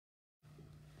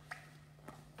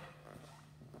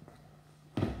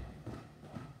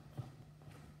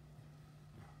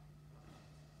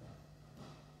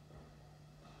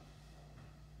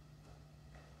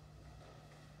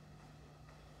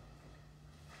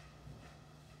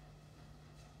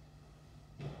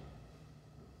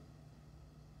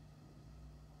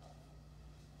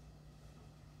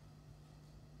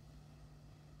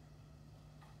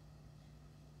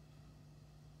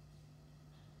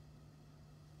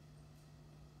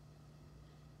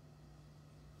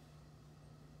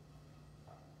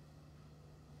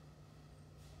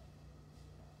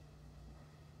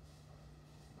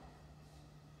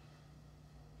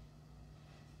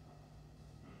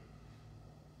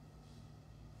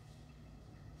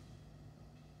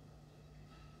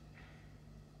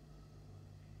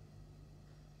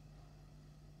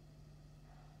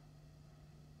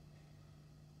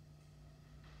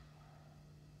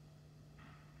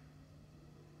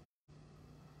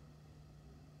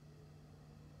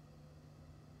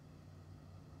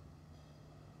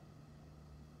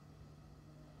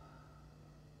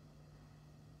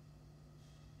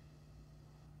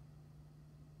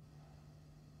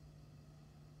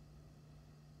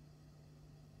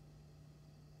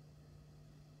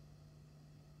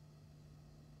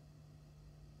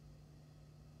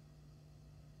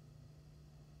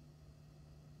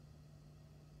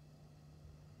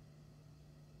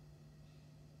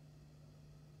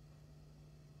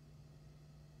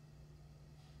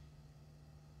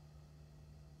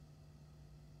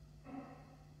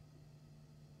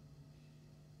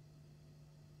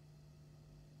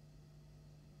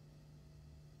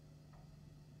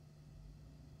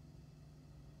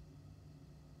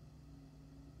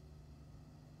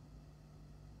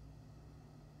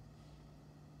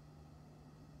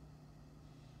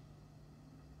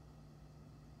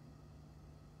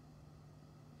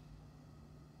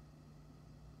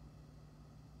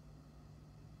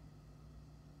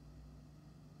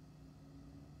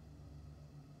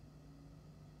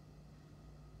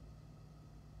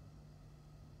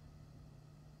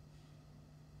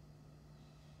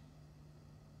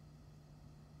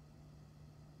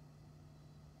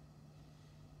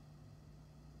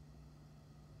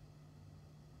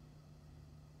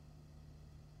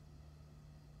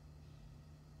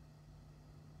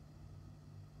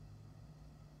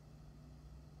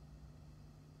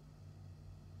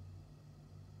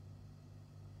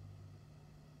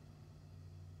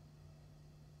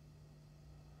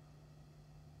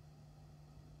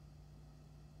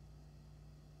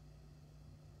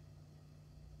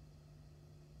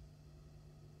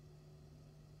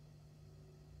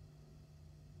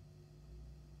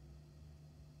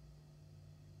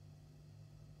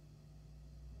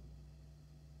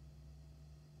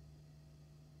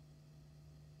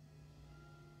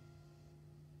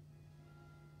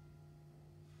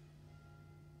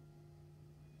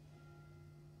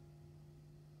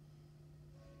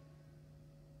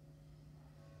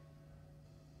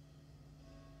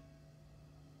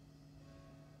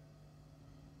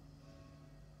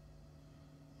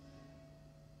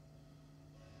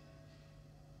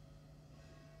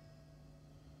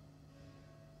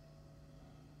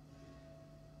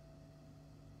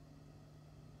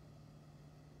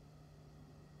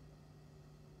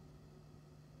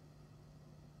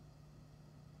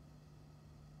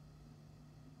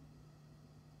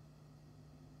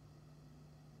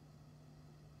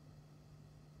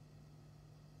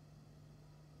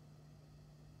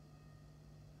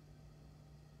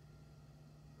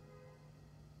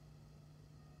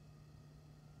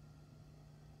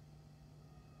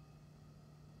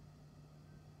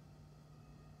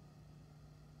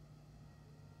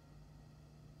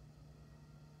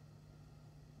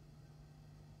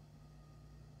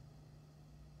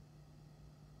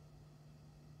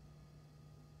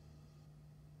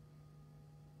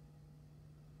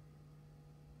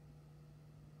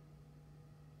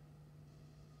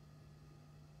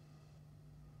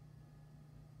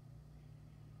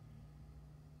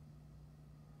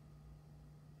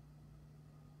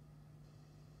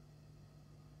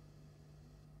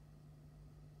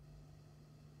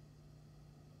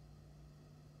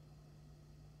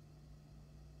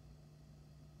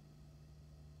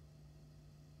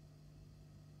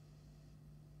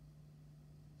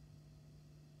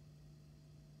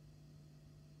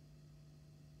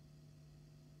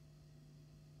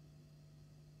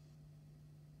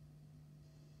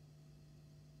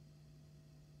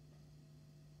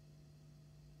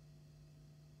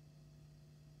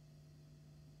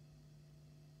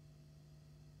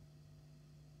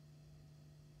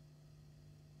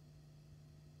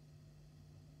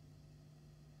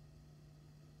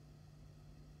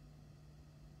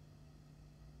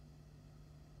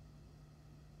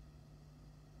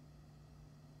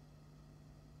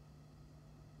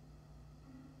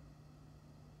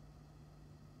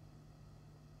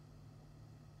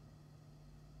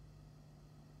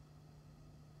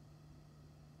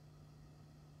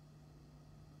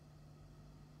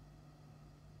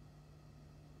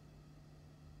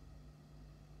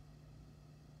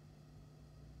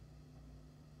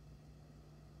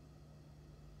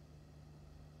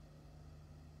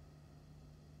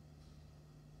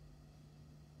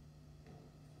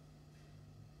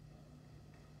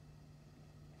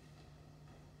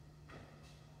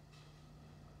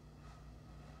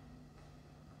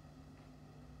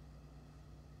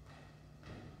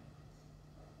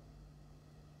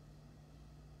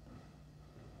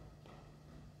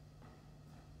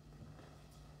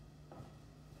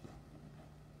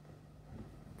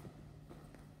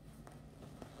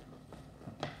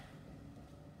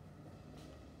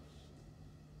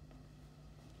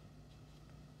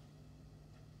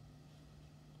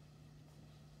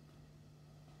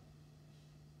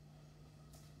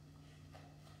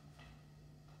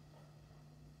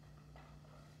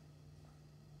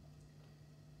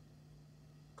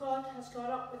has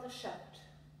gone up with a shout,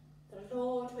 the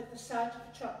Lord with the sound of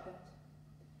a trumpet.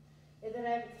 In the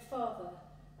name of the Father,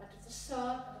 and of the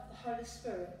Son, and of the Holy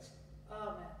Spirit.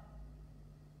 Amen.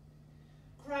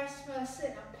 Grace, mercy,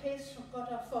 and peace from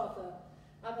God our Father,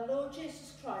 and the Lord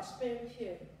Jesus Christ be with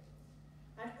you,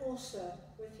 and also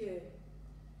with you.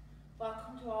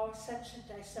 Welcome to our Ascension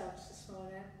Day service this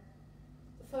morning.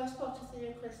 The first part of the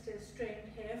Eucharist is streamed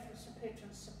here from St Peter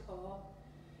and St Paul,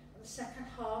 and the second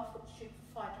half, which you can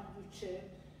find on YouTube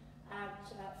and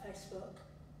Facebook,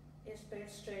 is being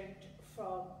streamed from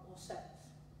All Saints.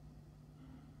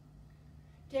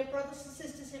 Dear brothers and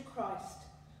sisters in Christ,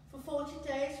 for 40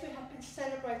 days we have been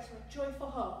celebrating with joyful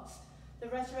hearts the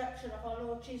resurrection of our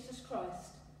Lord Jesus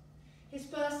Christ, his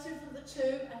bursting from the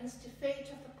tomb and his defeat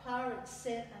of the power of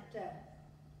sin and death.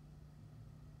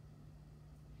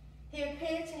 He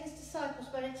appeared to his disciples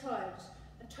many times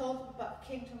and told them about the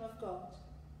kingdom of God.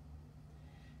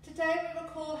 Today we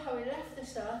recall how he left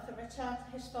this earth and returned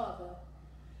to his Father,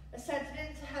 ascended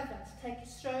into heaven to take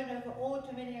his throne over all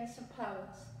dominions and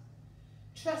powers,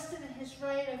 trusting in his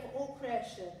reign over all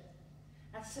creation,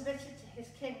 and submitted to his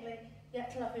kingly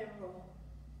yet loving rule.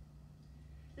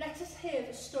 Let us hear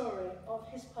the story of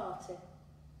his parting.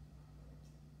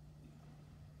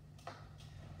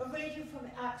 A reading from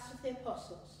the Acts of the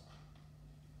Apostles.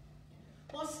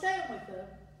 While staying with them,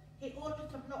 he ordered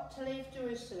them not to leave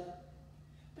Jerusalem,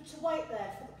 but to wait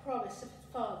there for the promise of his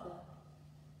Father.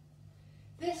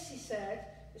 This, he said,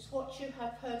 is what you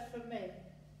have heard from me.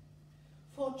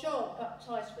 For John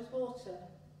baptized with water,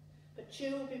 but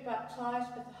you will be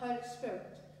baptized with the Holy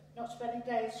Spirit not many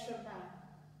days from now.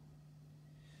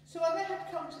 So when they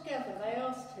had come together, they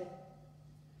asked him,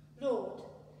 Lord,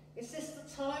 is this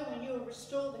the time when you will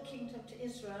restore the kingdom to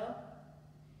Israel?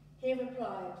 He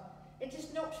replied, it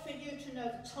is not for you to know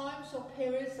the times or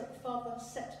periods that the Father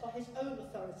has set by his own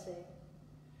authority,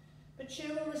 but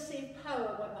you will receive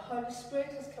power when the Holy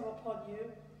Spirit has come upon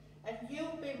you, and you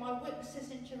will be my witnesses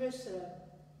in Jerusalem,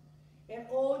 in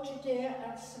all Judea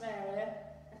and Samaria,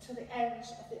 and to the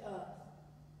ends of the earth.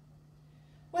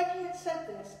 When he had said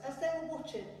this, as they were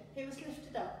watching, he was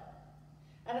lifted up,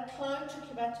 and a cloud took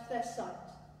him out of their sight.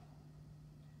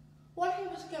 While he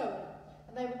was going,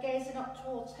 and they were gazing up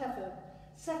towards heaven,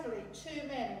 suddenly 2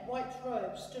 men in white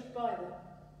robes stood by them.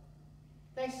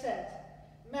 They said,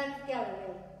 Men of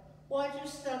Galilee, why do you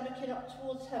stand looking up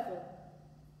towards heaven?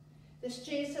 This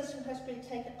Jesus who has been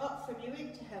taken up from you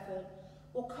into heaven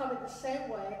will come in the same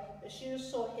way as you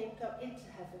saw him go into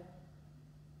heaven.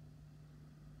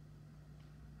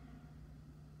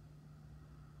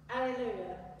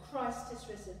 Alleluia, Christ is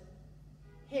risen.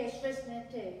 He is risen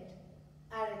indeed.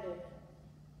 Alleluia.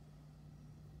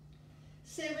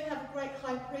 See, we have a great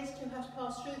high priest who has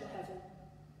passed through the heaven,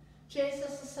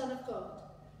 Jesus, the Son of God.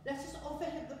 Let us offer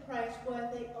him the praise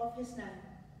worthy of his name.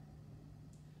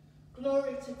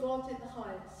 Glory to God in the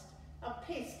highest, and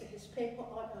peace to his people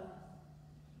on earth.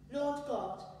 Lord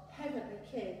God, heavenly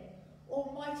King,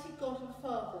 almighty God and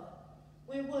Father,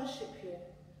 we worship you,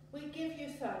 we give you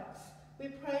thanks, we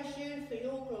praise you for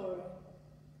your glory.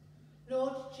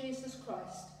 Lord Jesus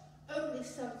Christ, only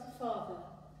Son of the Father,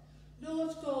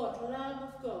 Lord God, Lamb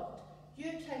of God,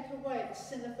 you take away the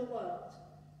sin of the world.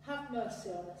 Have mercy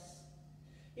on us.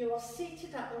 You are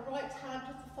seated at the right hand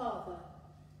of the Father.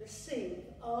 Receive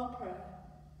our prayer.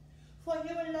 For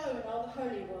you alone are the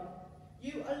Holy One.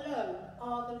 You alone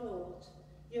are the Lord.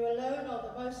 You alone are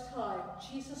the Most High,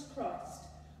 Jesus Christ,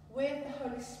 with the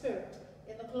Holy Spirit,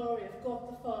 in the glory of God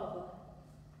the Father.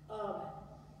 Amen.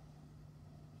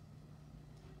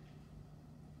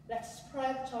 Let us pray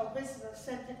that our risen and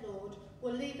ascended Lord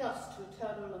will lead us to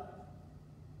eternal life.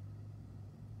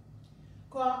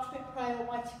 Grant, we pray,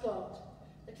 Almighty God,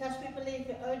 that as we believe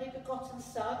the only begotten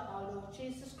Son, our Lord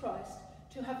Jesus Christ,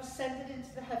 to have ascended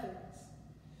into the heavens,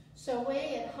 so we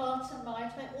in heart and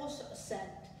mind may also ascend,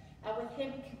 and with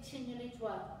him continually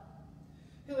dwell,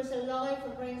 who is alive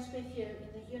and reigns with you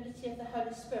in the unity of the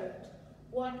Holy Spirit,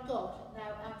 one God,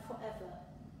 now and forever.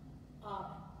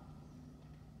 Amen.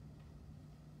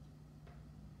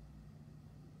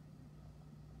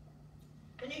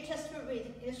 The New Testament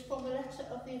reading is from the letter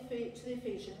of to the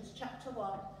Ephesians, chapter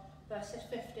 1, verses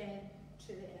 15 to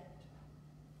the end.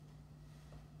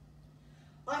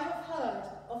 I have heard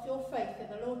of your faith in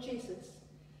the Lord Jesus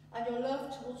and your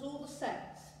love towards all the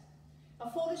saints,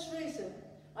 and for this reason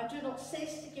I do not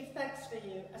cease to give thanks for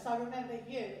you as I remember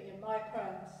you in my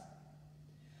prayers.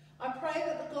 I pray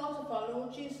that the God of our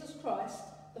Lord Jesus Christ,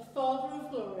 the Father of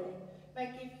glory, may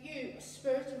give you a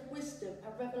spirit of wisdom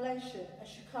and revelation as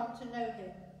you come to know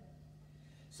him,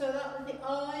 so that with the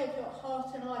eye of your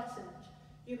heart enlightened,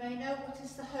 you may know what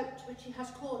is the hope to which he has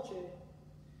called you,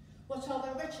 What are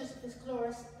the riches of his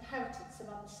glorious inheritance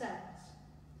among the saints?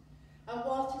 And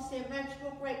what is the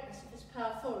immeasurable greatness of his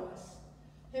power for us,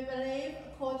 who believe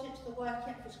according to the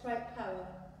working of his great power?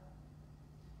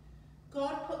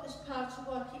 God put this power to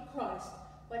work in Christ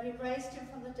when he raised him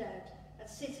from the dead and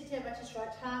seated him at his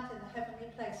right hand in the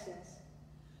heavenly places,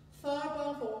 far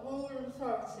above all rule and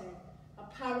authority,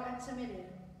 and power and dominion,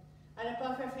 and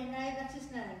above every name that is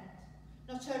named,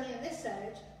 not only in this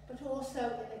age, but also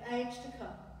in the age to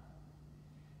come.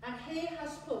 And he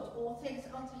has put all things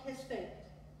under his feet,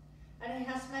 and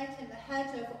he has made him the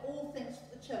head over all things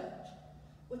for the church,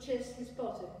 which is his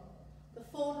body, the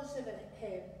fullness of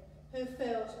him who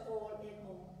fills all in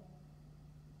all.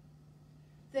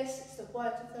 This is the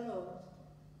word of the Lord.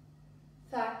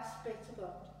 Thanks be to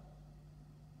God.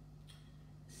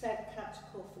 Say the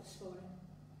canticle for this morning.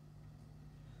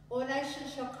 All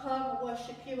nations shall come and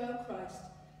worship you, O Christ,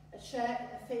 and share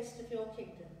in the feast of your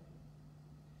kingdom.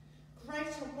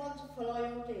 Great and wonderful are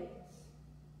your deeds,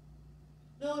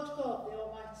 Lord God the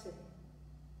Almighty.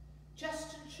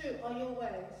 Just and true are your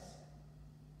ways,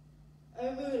 O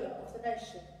ruler of the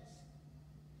nations.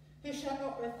 Who shall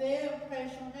not revere and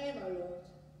praise your name, O Lord?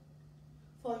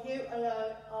 For you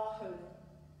alone are holy.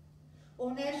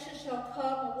 All nations shall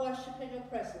come and worship in your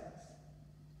presence,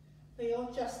 for your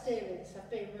just dealings have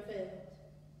been revealed.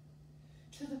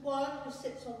 To the one who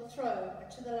sits on the throne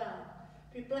and to the Lamb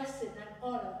be blessing and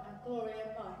honour and glory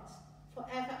and might,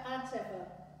 forever and ever.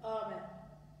 Amen.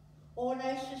 All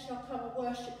nations shall come and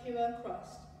worship you, O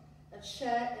Christ, and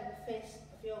share in the feast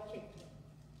of your kingdom.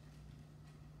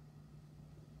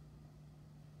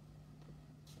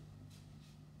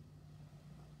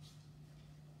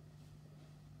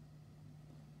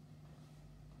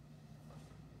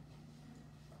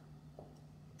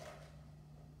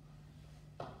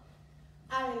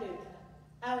 Alleluia,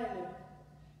 alleluia.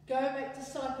 Go and make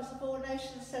disciples of all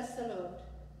nations, says the Lord.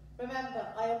 Remember,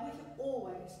 I am with you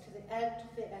always to the end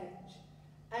of the age.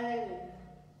 Alleluia.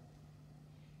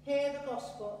 Hear the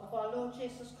gospel of our Lord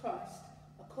Jesus Christ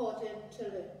according to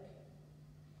Luke.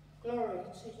 Glory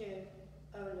to you,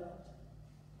 O Lord.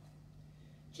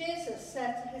 Jesus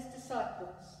said to his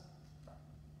disciples,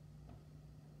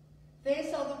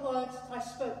 "These are the words that I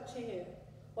spoke to you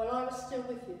while I was still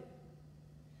with you.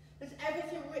 That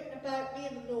everything written about me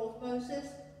in the law of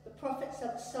Moses, the prophets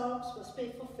and the Psalms must be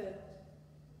fulfilled."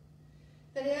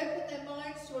 Then he opened their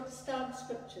minds to understand the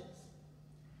scriptures.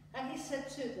 And he said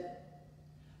to them,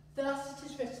 "Thus it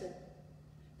is written,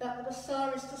 that the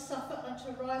Messiah is to suffer and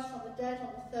to rise from the dead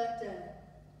on the third day,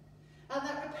 and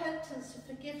that repentance and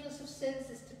forgiveness of sins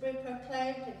is to be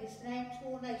proclaimed in his name to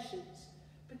all nations,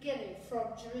 beginning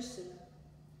from Jerusalem.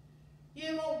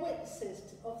 You are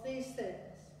witnesses of these things.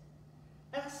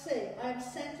 And see, I am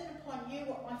sending upon you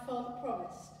what my Father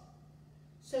promised.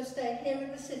 So stay here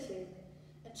in the city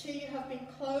until you have been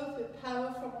clothed with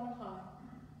power from on high."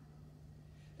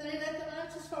 Then he led them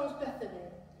out as far as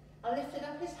Bethany, and lifting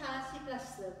up his hands he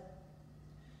blessed them.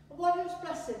 And while he was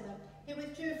blessing them, he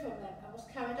withdrew from them and was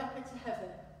carried up into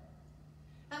heaven.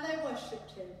 And they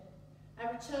worshipped him,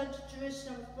 and returned to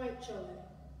Jerusalem with great joy.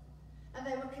 And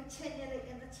they were continually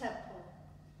in the temple,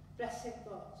 blessing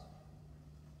God.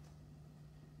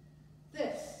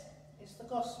 This is the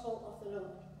gospel of the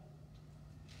Lord.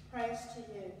 Praise to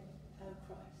you, O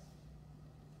Christ.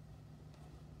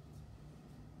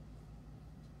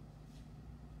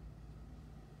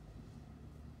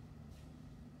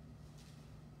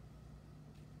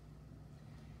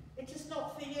 It is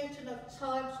not for you to know the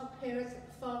times or periods that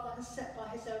the Father has set by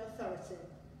his own authority,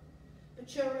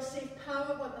 but you will receive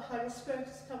power when the Holy Spirit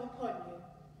has come upon you,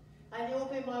 and you will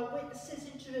be my witnesses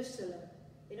in Jerusalem,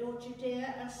 in all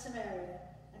Judea and Samaria,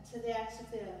 and to the ends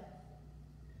of the earth.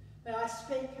 May I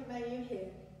speak and may you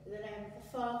hear, in the name of the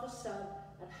Father, Son,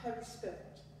 and Holy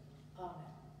Spirit. Amen.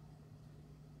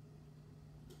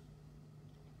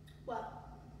 Well,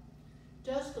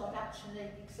 does God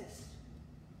actually exist?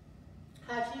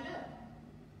 How do you know?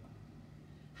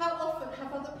 How often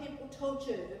have other people told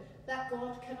you that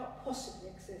God cannot possibly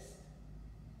exist?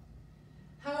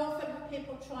 How often have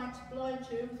people tried to blind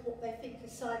you with what they think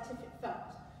is scientific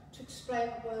fact to explain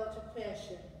the world of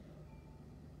creation?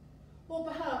 Or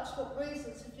perhaps what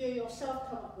reasons have you yourself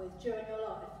come up with during your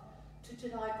life to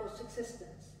deny God's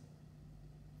existence?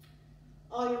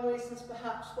 Are your reasons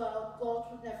perhaps, well,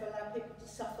 God would never allow people to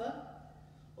suffer,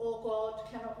 or God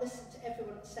cannot listen to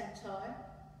everyone at the same time?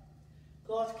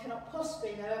 God cannot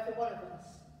possibly know every one of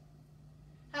us.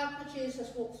 How could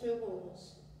Jesus walk through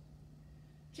walls?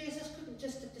 Jesus couldn't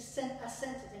just have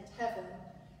ascended into heaven.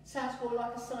 Sounds more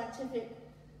like a scientific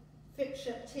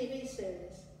fiction TV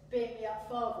series, Being Me Up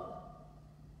Father.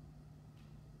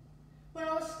 When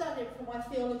I was studying for my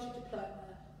theology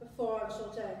diploma before I was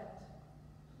ordained,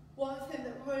 one thing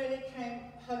that really came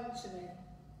home to me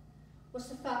was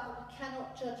the fact that we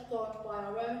cannot judge God by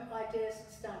our own ideas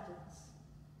and standards.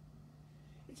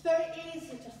 It's very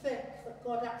easy to think that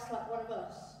God acts like one of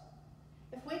us.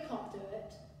 If we can't do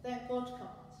it, then God can't.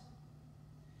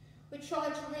 We try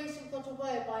to reason God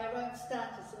away by our own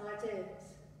standards and ideas.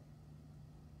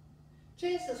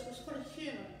 Jesus was fully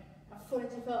human and fully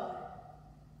divine,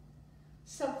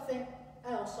 something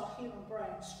else our human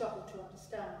brains struggle to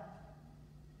understand.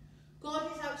 God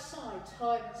is outside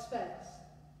time and space.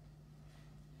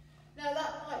 Now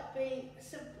that might be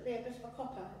simply a bit of a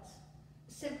cop-out,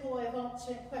 a simple way of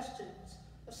answering questions,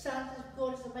 of sounding as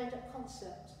God is a made-up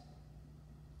concept.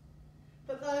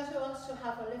 But those of us who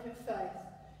have a living faith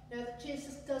know that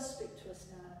Jesus does speak to us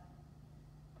now.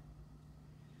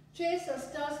 Jesus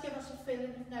does give us a feeling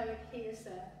of knowing he is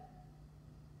there.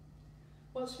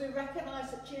 Once we recognise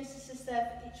that Jesus is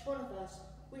there for each one of us,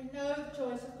 we know the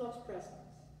joys of God's presence.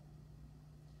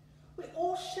 We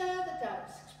all share the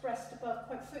doubts expressed above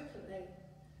quite frequently.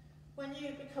 When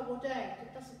you become ordained,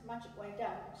 it doesn't magic away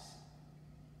doubts.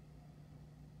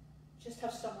 You just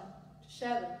have someone to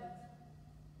share them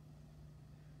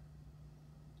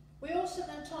with. We also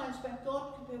know times when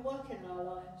God can be working in our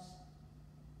lives.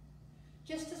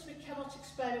 Just as we cannot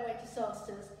explain away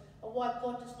disasters or why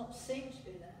God does not seem to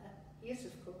be there, he is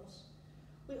of course,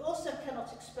 we also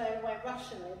cannot explain away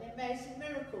rationally the amazing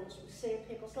miracles we see in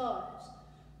people's lives,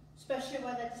 especially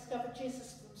when they discover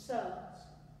Jesus themselves,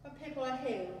 when people are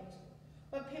healed,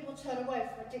 when people turn away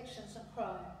from addictions and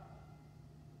crime.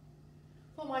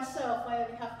 For myself, I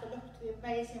only have to look at the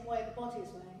amazing way the body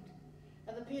is made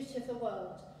and the beauty of the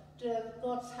world to know that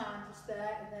God's hand is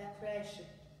there in their creation.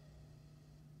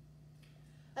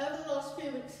 Over the last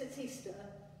few weeks since Easter,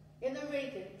 in the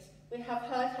readings, we have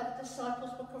heard how the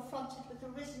disciples were confronted with the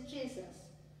risen Jesus,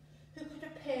 who could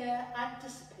appear and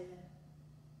disappear.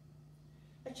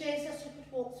 A Jesus who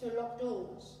could walk through locked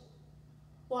doors.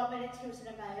 One minute he was in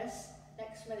Emmaus,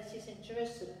 next minute he's in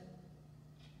Jerusalem.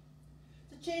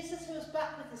 The Jesus who was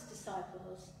back with his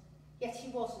disciples, yet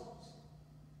he wasn't.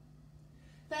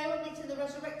 They were meeting the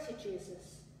resurrected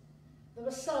Jesus, the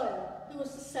Messiah, who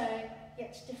was the same,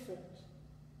 yet different.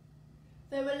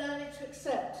 They were learning to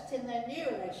accept that in their new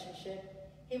relationship,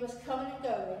 he was coming and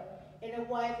going in a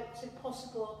way that was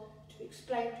impossible to be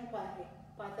explained away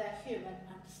by their human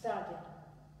understanding.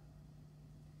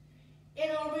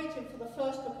 In our reading for the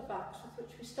first book of Acts with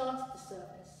which we started the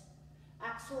service,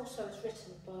 Acts also is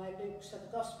written by Luke, so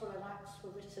the Gospel and Acts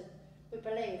were written, we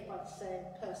believe, by the same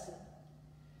person.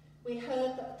 We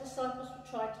heard that the disciples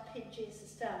were trying to pin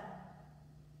Jesus down.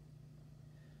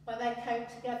 When they came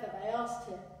together, they asked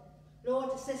him,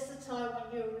 "Lord, is this the time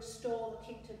when you will restore the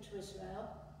kingdom to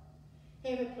Israel?"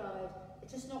 He replied,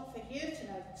 "It is not for you to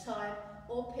know the time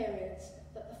or periods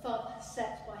that the Father has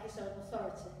set by his own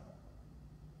authority."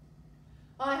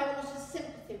 I have a lot of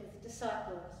sympathy with the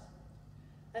disciples.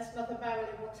 As Mother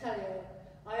Marilyn will tell you,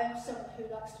 I am someone who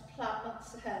likes to plan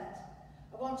months ahead.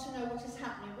 I want to know what is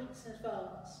happening weeks in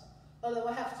advance, although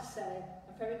I have to say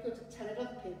I'm very good at telling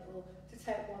other people to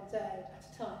take one day at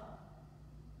a time.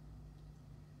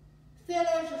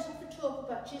 Theologians often talk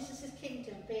about Jesus'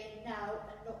 kingdom being now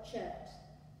and not yet.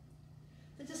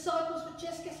 The disciples were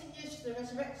just getting used to the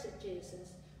resurrected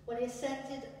Jesus when he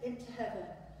ascended into heaven,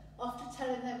 after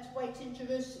telling them to wait in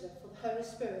Jerusalem for the Holy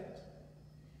Spirit.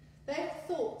 They had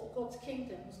thought that God's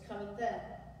kingdom was coming then.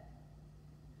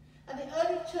 And the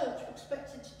early church were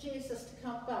expecting Jesus to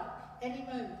come back any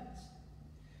moment,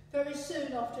 very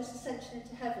soon after his ascension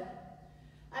into heaven.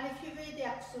 And if you read the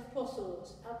Acts of the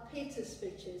Apostles and Peter's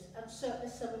speeches, and certainly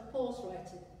some of Paul's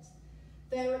writings,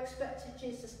 they were expecting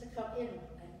Jesus to come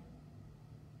imminently.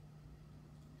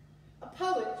 A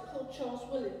poet called Charles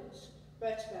Williams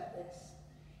wrote about this.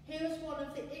 He was one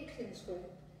of the Inklings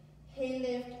group. He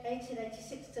lived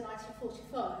 1886 to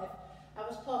 1945 and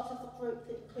was part of the group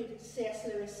that included C.S.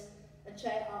 Lewis and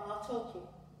J.R.R. Tolkien.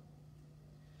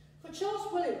 For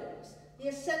Charles Williams, the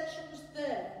ascension was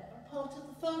there and part of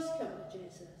the first coming of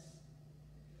Jesus.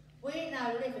 We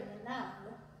now live in the now,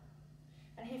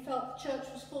 and he felt the church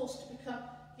was forced to become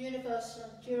universal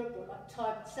and durable like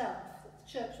time itself, that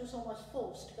the church was almost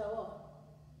forced to go on.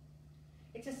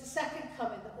 It is the second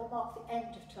coming that will mark the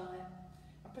end of time,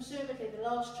 and presumably the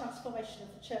last transformation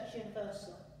of the Church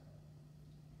Universal.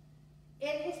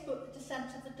 In his book, The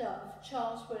Descent of the Dove,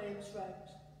 Charles Williams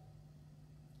wrote,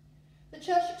 "The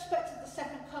Church expected the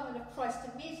second coming of Christ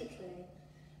immediately,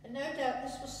 and no doubt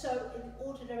this was so in the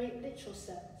ordinary literal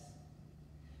sense.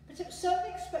 But it was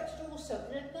certainly expected also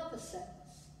in another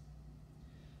sense.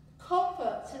 The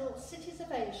convert worked in all the cities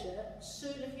of Asia and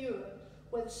soon of Europe,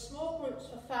 where the small groups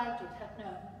were founded had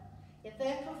known, in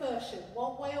their conversion,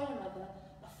 one way or another,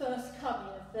 a first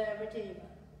coming of their Redeemer.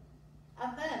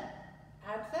 And then,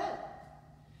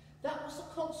 that was the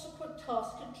consequent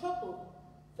task and trouble.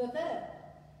 For then,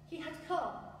 he had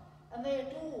come, and they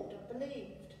adored and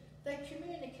believed. They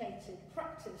communicated,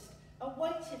 practiced, and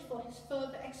waited for his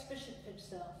further exhibition of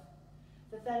himself,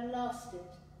 that then lasted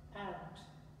out.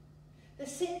 There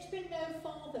seemed to be no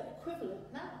farther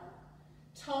equivalent now.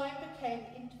 Time became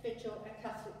an individual and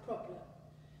Catholic problem.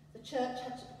 The Church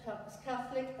had to become as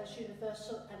Catholic, as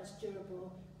universal, and as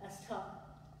durable as time.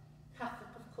 Catholic,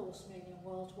 of course, meaning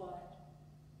worldwide.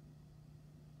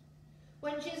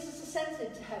 When Jesus ascended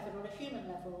into heaven on a human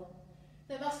level,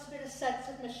 there must have been a sense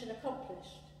of mission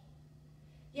accomplished.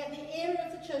 Yet the era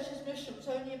of the Church's mission was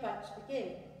only about to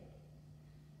begin.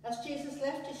 As Jesus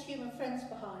left his human friends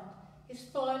behind, his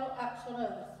final act on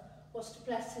earth was to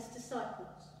bless his disciples.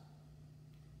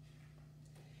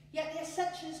 Yet the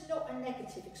ascension is not a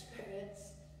negative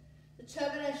experience, the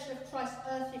termination of Christ's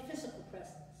earthly physical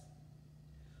presence.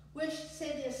 We should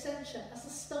see the ascension as the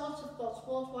start of God's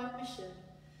worldwide mission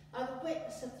and the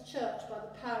witness of the Church by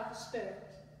the power of the Spirit.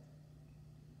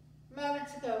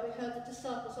 Moments ago we heard the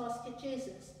disciples asking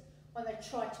Jesus when they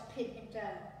tried to pin him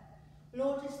down,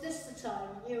 "Lord, is this the time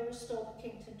when you will restore the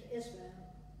kingdom to Israel?"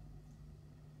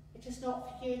 It is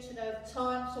not for you to know the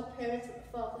times or periods that the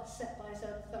Father has set by his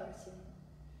own authority.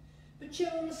 But you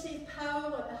will receive power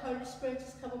when the Holy Spirit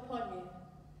has come upon you,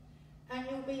 and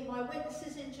you will be my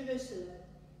witnesses in Jerusalem,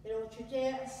 in all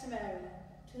Judea and Samaria,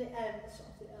 to the ends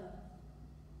of the earth.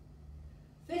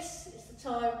 This is the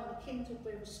time when the kingdom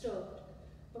will be restored.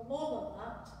 But more than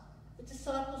that, the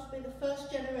disciples will be the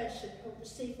first generation who will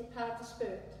receive the power of the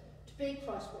Spirit to be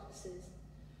Christ's witnesses,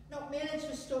 not merely to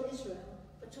restore Israel,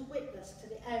 but to witness to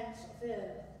the ends of the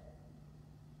earth.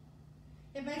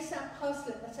 It may sound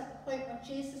puzzling that at the point when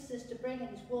Jesus is to bring in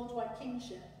his worldwide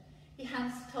kingship, he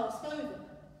hands the task over.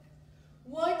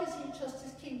 Why does he entrust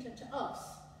his kingdom to us,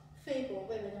 feeble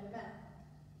women and men?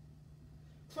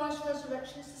 Christ's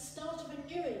resurrection is the start of a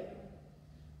new era,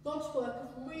 God's work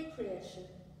of recreation.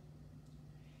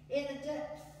 In the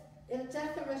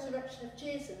death and resurrection of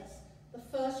Jesus, the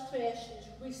first creation is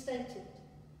restated.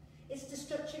 Its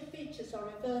destructive features are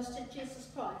reversed in Jesus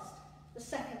Christ, the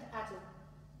second Adam.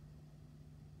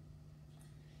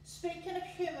 Speaking of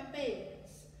human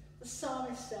beings, the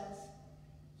psalmist says,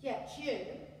 "Yet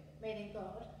you," meaning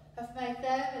God, "have made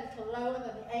them a little lower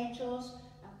than the angels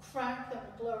and crowned them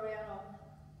with glory and honour."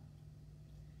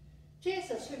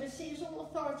 Jesus, who receives all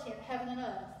authority in heaven and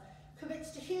earth,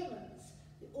 commits to humans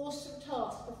the awesome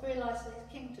task of realising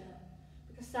his kingdom,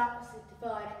 because that was the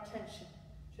divine intention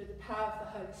through the power of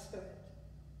the Holy Spirit.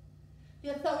 The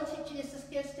authority Jesus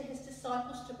gives to his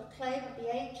disciples to proclaim and be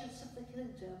agents of the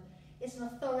kingdom is an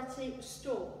authority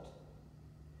restored.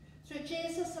 Through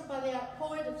Jesus and by the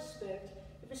outpouring of the Spirit,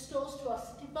 it restores to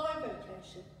us a divine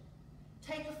vocation.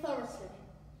 Take authority.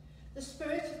 The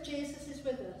Spirit of Jesus is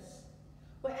with us.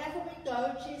 Wherever we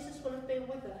go, Jesus will have been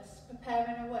with us,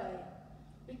 preparing a way.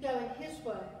 We go in his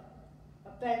way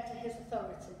and bend to his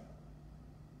authority.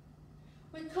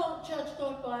 We can't judge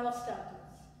God by our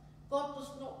standards. God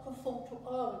does not conform to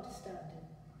our understanding.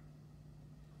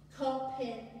 We can't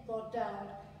pin God down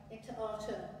into our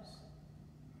terms.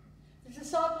 The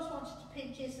disciples wanted to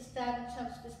pin Jesus down in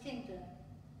terms of his kingdom,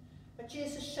 but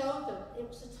Jesus showed them it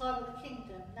was the time of the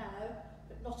kingdom now,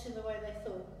 but not in the way they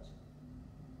thought.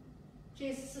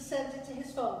 Jesus ascended to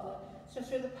his Father, so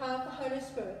through the power of the Holy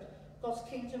Spirit, God's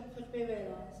kingdom could be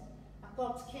realised. And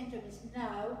God's kingdom is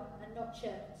now and not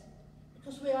yet,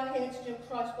 because we are here to do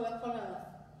Christ's work on earth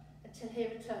until he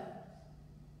returns.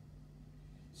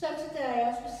 So today,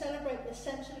 as we celebrate the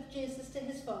ascension of Jesus to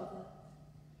his Father,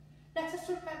 let us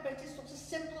remember it is not a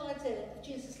simple idea of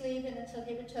Jesus leaving until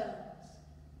he returns.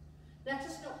 Let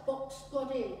us not box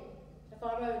God in of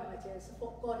our own ideas of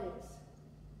what God is,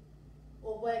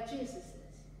 or where Jesus is.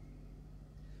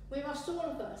 We must all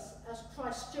of us, as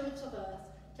Christ's stewards of earth,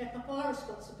 take up our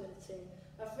responsibility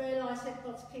of realising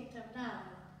God's kingdom now,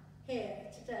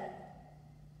 here, today.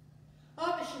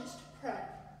 Our mission is to pray,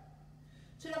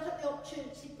 to look at the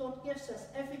opportunity God gives us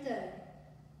every day,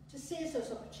 to seize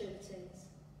those opportunities,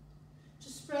 to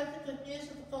spread the good news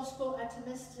of the gospel and to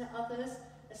minister to others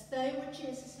as they were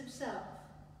Jesus himself,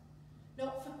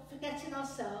 not forgetting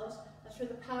ourselves, and through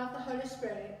the power of the Holy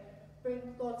Spirit,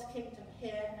 bring God's kingdom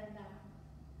here and now.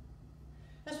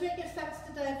 As we give thanks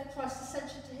today for Christ's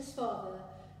ascension to his Father,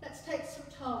 let's take some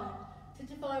time to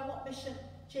divine what mission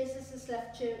Jesus has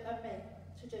left you and me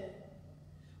to do.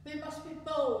 We must be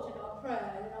bold in our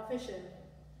prayer and in our vision.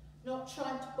 not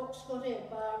trying to box God in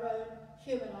by our own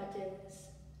human ideas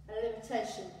and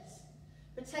limitations,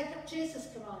 but take up Jesus'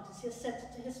 command as he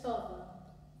ascended to his Father.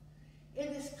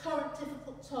 In this current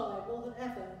difficult time, more than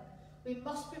ever, we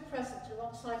must be present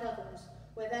alongside others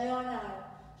where they are now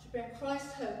to bring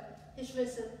Christ's hope, his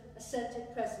risen,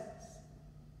 ascended presence.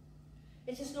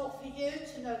 It is not for you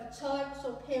to know the times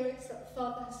or periods that the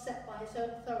Father has set by his own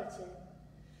authority,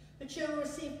 but you will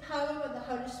receive power when the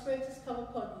Holy Spirit has come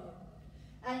upon you,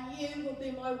 and you will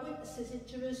be my witnesses in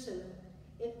Jerusalem,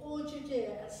 in all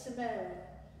Judea and Samaria,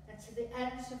 and to the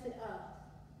ends of the earth.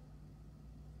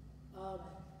 Amen.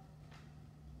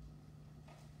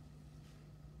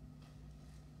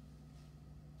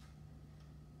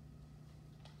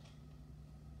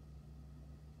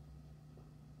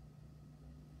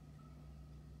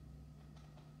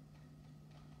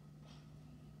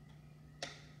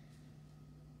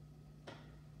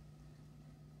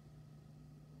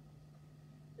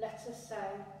 Let us say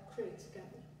creed together.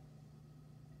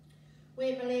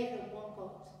 We believe in one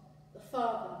God, the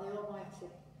Father, the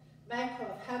Almighty, maker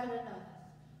of heaven and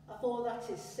earth, of all that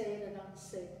is seen and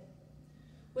unseen.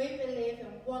 We believe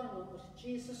in one Lord,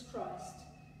 Jesus Christ,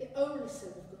 the only Son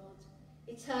of God,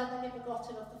 eternally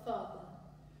begotten of the Father,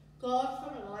 God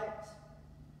from light,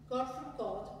 God from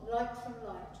God, light from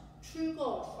light, true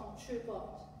God from true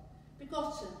God,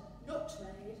 begotten, not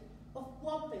made, of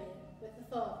one being with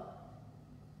the Father.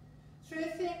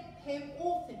 Through him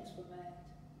all things were made.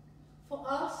 For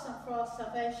us and for our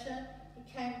salvation,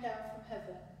 he came down from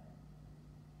heaven.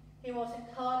 He was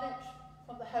incarnate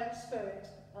from the Holy Spirit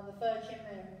and the Virgin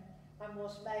Mary, and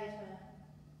was made man.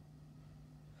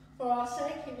 For our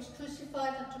sake he was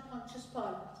crucified unto Pontius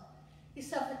Pilate. He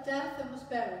suffered death and was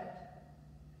buried.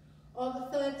 On the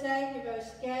third day he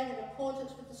rose again in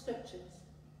accordance with the Scriptures.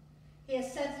 He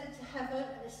ascended into heaven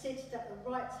and is seated at the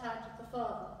right hand of the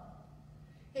Father.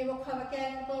 He will come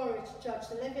again in glory to judge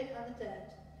the living and the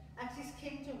dead, and his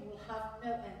kingdom will have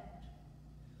no end.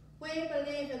 We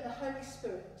believe in the Holy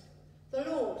Spirit, the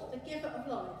Lord, the giver of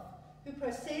life, who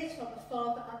proceeds from the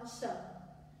Father and the Son,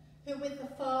 who with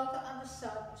the Father and the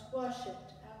Son is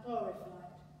worshipped and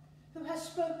glorified, who has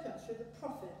spoken through the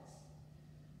prophets.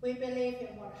 We believe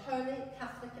in one holy,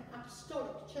 Catholic and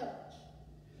Apostolic Church.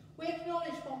 We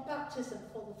acknowledge one baptism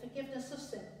for the forgiveness of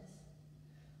sins.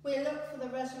 We look for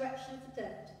the resurrection of the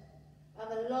dead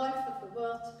and the life of the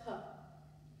world to come.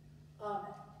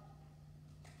 Amen.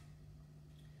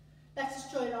 Let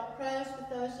us join our prayers with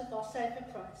those of our Saviour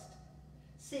Christ,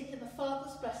 seeking the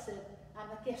Father's blessing and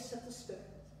the gifts of the Spirit.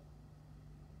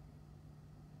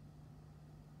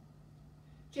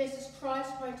 Jesus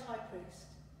Christ, great High Priest,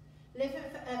 living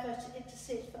forever to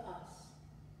intercede for us.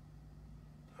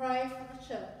 Pray for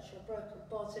the Church, your broken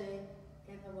body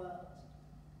in the world.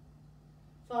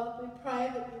 Father, we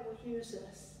pray that you will use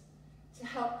us to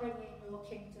help bring in your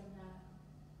kingdom now.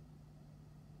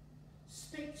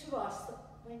 Speak to us that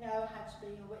we know how to be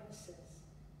your witnesses.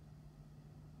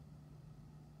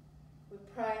 We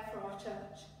pray for our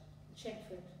church in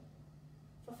Chingford,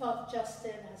 for Father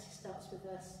Justin as he starts with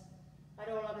us,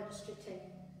 and all our ministry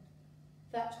team,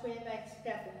 that we may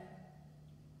together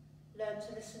learn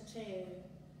to listen to you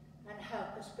and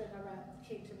help us bring around the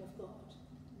kingdom of God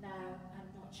now and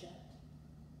not yet.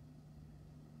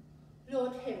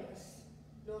 Lord, hear us.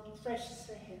 Lord,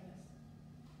 graciously hear us.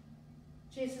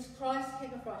 Jesus Christ,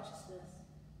 King of righteousness,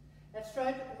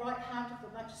 enthroned at the right hand of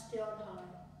the Majesty on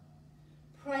high,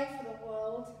 pray for the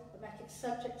world and make it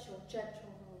subject to your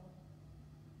gentle rule.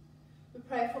 We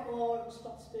pray for all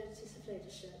responsibilities of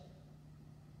leadership,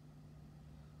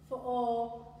 for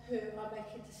all who are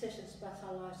making decisions about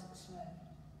our lives at this moment,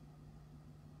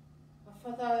 and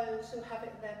for those who have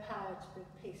it in their power to bring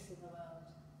peace in the world.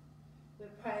 We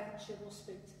pray that you will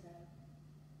speak to them.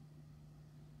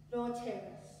 Lord, hear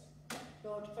us.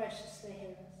 Lord, graciously hear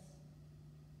us.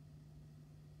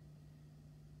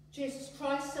 Jesus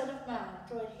Christ, Son of Man,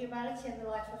 join humanity in the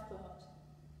life of God.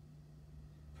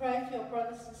 Pray for your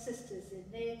brothers and sisters in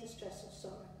need, distress or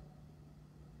sorrow.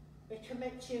 We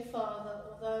commit to you, Father,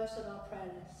 all those on our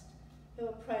prayer list who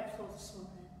were prayed for this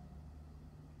morning,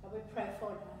 and we pray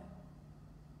for now.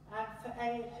 And for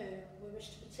any who we wish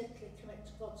to particularly commit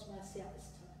to God's mercy at this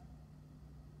time.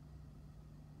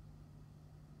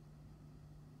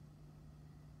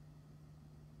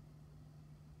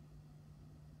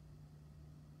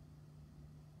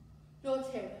 Lord,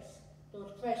 hear us.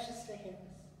 Lord, graciously hear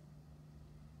us.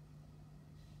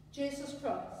 Jesus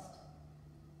Christ,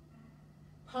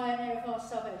 pioneer of our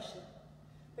salvation,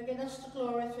 bring us to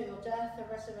glory through your death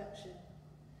and resurrection.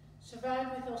 Surround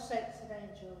with your saints and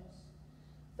angels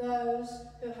those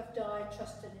who have died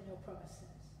trusting in your promises.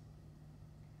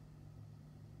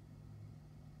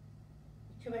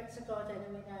 commit to God any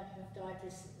we know who have died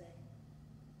recently,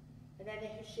 and any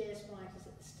whose years might us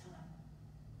at this time.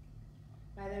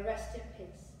 May they rest in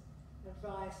peace and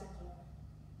rise in glory.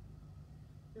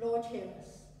 Lord, hear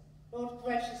us. Lord,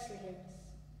 graciously hear us.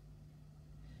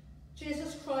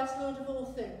 Jesus Christ, Lord of all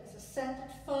things,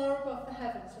 ascended far above the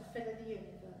heavens and filling the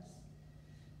universe,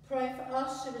 pray for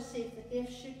us to receive the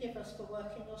gifts you give us for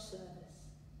work in your service.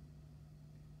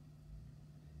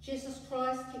 Jesus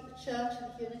Christ, keep the church in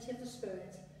the unity of the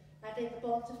Spirit and in the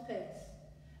bonds of peace,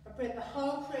 and bring the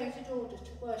whole created order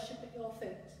to worship at your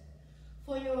feet.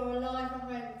 For you are alive and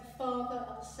reign with the Father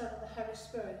and the Son and the Holy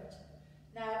Spirit,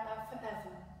 now and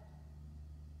forever.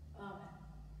 Amen.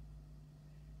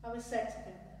 And we say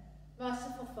together,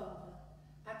 Merciful Father,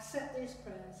 accept these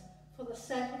prayers for the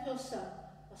sake of your Son,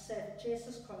 our Saviour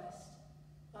Jesus Christ.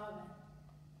 Amen.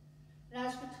 And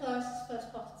as we close this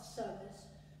first part of the service,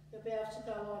 you'll be able to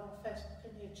go on Facebook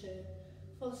and YouTube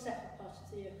for the second part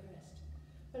of the Eucharist.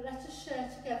 But let us share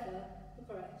together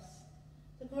the grace.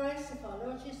 The grace of our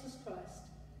Lord Jesus Christ,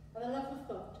 and the love of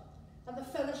God, and the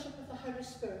fellowship of the Holy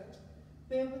Spirit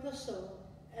be with us all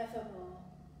evermore.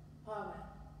 Amen.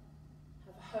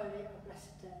 Have a holy and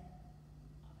blessed day.